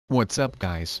What's up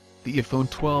guys, the iPhone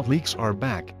 12 leaks are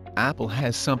back. Apple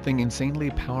has something insanely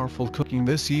powerful cooking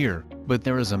this year, but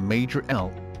there is a major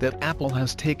L that Apple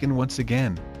has taken once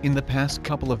again. In the past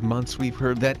couple of months we've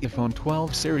heard that iPhone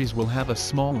 12 series will have a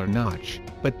smaller notch,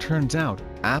 but turns out,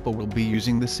 Apple will be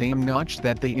using the same notch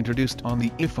that they introduced on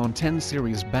the iPhone X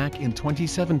series back in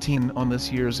 2017 on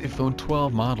this year's iPhone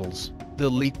 12 models. The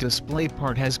leaked display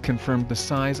part has confirmed the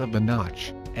size of the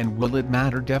notch, and will it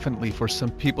matter? Definitely for some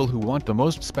people who want the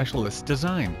most specialist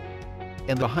design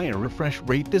and the higher refresh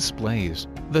rate displays.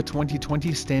 The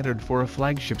 2020 standard for a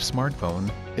flagship smartphone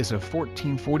is a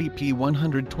 1440p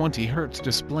 120Hz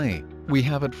display. We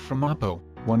have it from Oppo,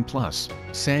 OnePlus,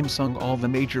 Samsung. All the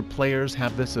major players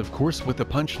have this, of course, with a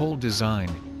punch hole design.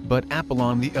 But Apple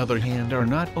on the other hand are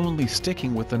not only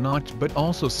sticking with the notch but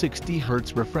also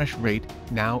 60Hz refresh rate.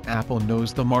 Now Apple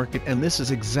knows the market, and this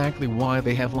is exactly why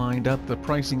they have lined up the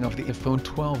pricing of the iPhone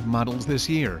 12 models this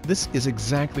year. This is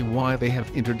exactly why they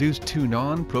have introduced two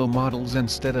non-Pro models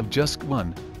instead of just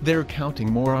one. They're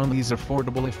counting more on these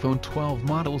affordable iPhone 12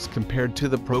 models compared to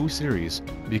the Pro series,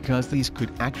 because these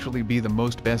could actually be the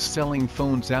most best-selling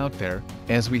phones out there.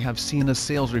 As we have seen a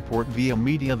sales report via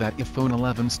media that iPhone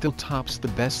 11 still tops the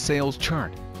best sales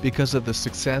chart. Because of the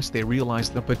success, they realize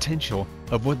the potential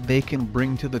of what they can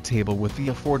bring to the table with the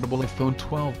affordable iPhone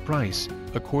 12 price.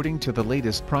 According to the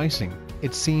latest pricing,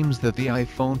 it seems that the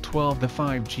iPhone 12, the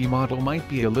 5G model, might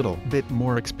be a little bit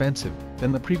more expensive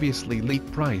than the previously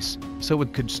leaked price, so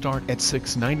it could start at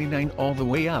 $699 all the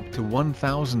way up to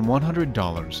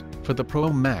 $1,100 for the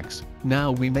Pro Max.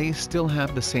 Now we may still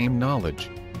have the same knowledge,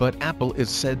 but Apple is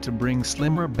said to bring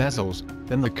slimmer bezels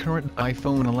than the current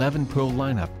iPhone 11 Pro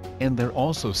lineup, and they're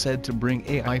also said to bring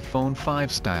a iPhone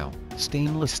 5 style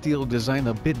stainless steel design,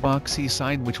 a bit boxy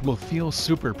side which will feel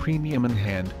super premium in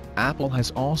hand. Apple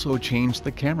has also changed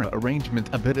the camera arrangement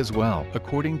a bit as well.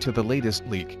 According to the latest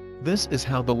leak, this is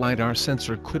how the LiDAR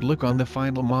sensor could look on the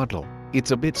final model.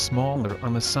 It's a bit smaller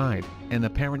on the side, and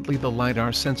apparently the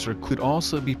LiDAR sensor could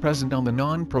also be present on the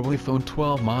non-Pro iPhone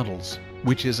 12 models,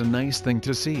 which is a nice thing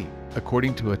to see.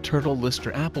 According to a turtle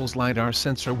lister, Apple's LiDAR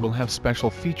sensor will have special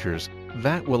features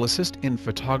that will assist in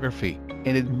photography,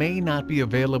 and it may not be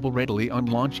available readily on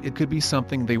launch. It could be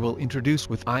something they will introduce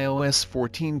with iOS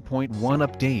 14.1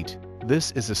 update.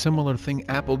 This is a similar thing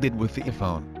Apple did with the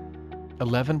iPhone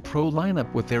 11 Pro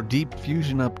lineup with their Deep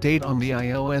Fusion update on the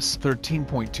iOS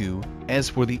 13.2. As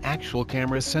for the actual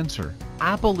camera sensor,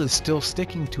 Apple is still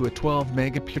sticking to a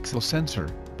 12-megapixel sensor,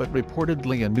 but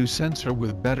reportedly a new sensor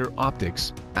with better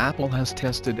optics. Apple has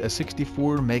tested a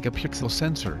 64-megapixel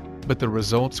sensor, but the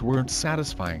results weren't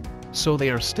satisfying, so they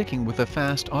are sticking with a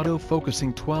fast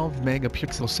auto-focusing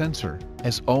 12-megapixel sensor.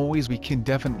 As always, we can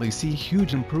definitely see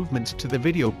huge improvements to the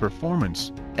video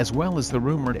performance, as well as the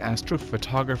rumored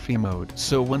astrophotography mode.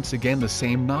 So once again, the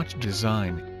same notch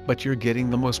design, but you're getting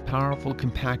the most powerful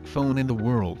compact phone in the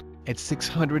world at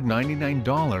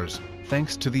 $699,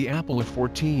 thanks to the Apple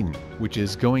A14, which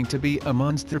is going to be a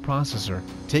monster processor,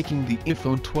 taking the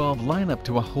iPhone 12 lineup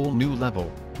to a whole new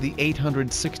level. The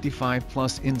 865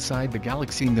 Plus inside the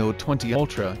Galaxy Note 20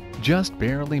 Ultra just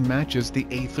barely matches the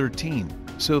A13,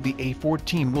 so the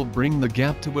A14 will bring the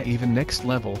gap to an even next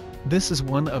level. This is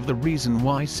one of the reasons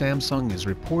why Samsung is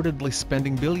reportedly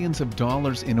spending billions of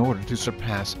dollars in order to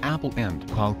surpass Apple and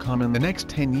Qualcomm in the next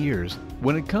 10 years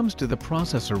when it comes to the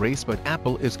processor race. But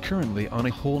Apple is currently on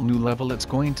a whole new level. It's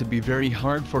going to be very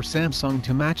hard for Samsung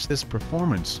to match this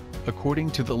performance. According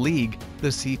to the league, the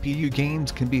CPU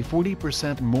gains can be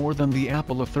 40% more than the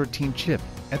Apple A13 chip.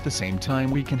 At the same time,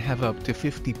 we can have up to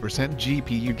 50%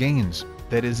 GPU gains.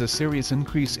 That is a serious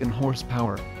increase in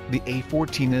horsepower. The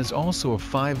A14 is also a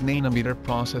 5nm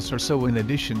processor, so in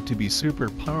addition to be super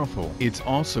powerful, it's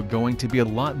also going to be a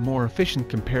lot more efficient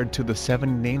compared to the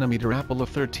 7nm Apple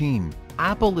A13.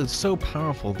 Apple is so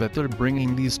powerful that they're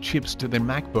bringing these chips to their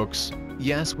MacBooks.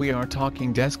 Yes, we are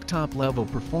talking desktop level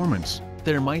performance.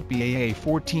 There might be a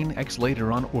A14X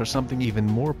later on or something even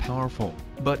more powerful,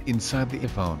 but inside the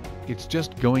iPhone, it's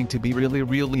just going to be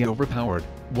really overpowered.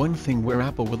 One thing where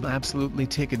Apple will absolutely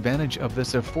take advantage of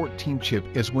this A14 chip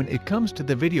is when it comes to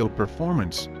the video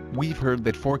performance. We've heard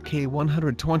that 4K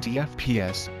 120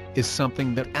 FPS is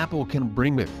something that Apple can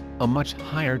bring with a much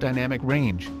higher dynamic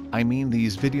range. I mean,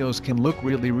 these videos can look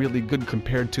really good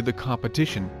compared to the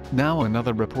competition. Now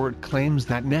another report claims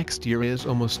that next year is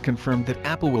almost confirmed that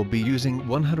Apple will be using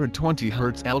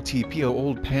 120Hz LTPO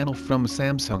OLED panel from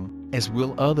Samsung, as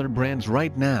will other brands.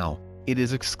 Right now, it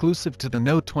is exclusive to the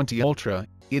Note 20 Ultra.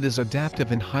 It is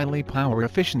adaptive and highly power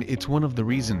efficient. It's one of the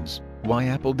reasons why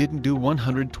Apple didn't do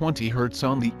 120Hz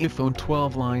on the iPhone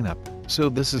 12 lineup. So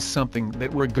this is something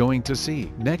that we're going to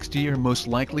see next year, most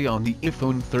likely on the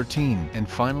iPhone 13. And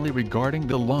finally, regarding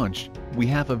the launch, we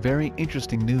have a very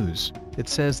interesting news. It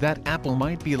says that Apple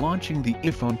might be launching the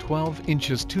iPhone 12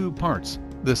 inches 2 parts.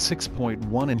 The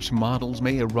 6.1-inch models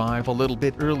may arrive a little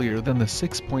bit earlier than the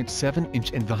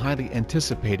 6.7-inch and the highly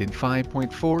anticipated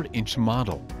 5.4-inch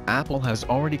model. Apple has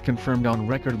already confirmed on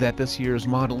record that this year's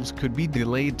models could be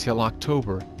delayed till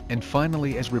October. And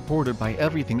finally, as reported by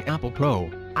Everything Apple Pro,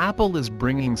 Apple is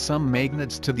bringing some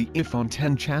magnets to the iPhone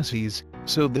 10 chassis,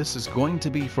 so this is going to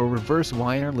be for reverse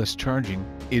wireless charging.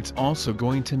 It's also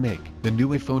going to make the new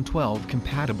iPhone 12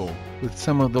 compatible with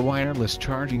some of the wireless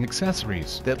charging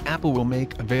accessories that Apple will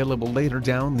make available later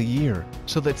down the year.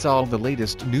 So that's all the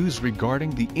latest news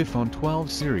regarding the iPhone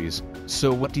 12 series.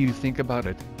 So what do you think about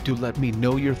it? Do let me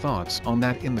know your thoughts on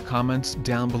that in the comments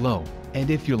down below. And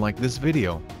if you like this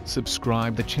video,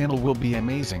 subscribe the channel will be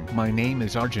amazing. My name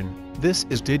is Arjun, this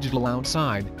is Digital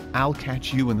Outside, I'll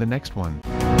catch you in the next one.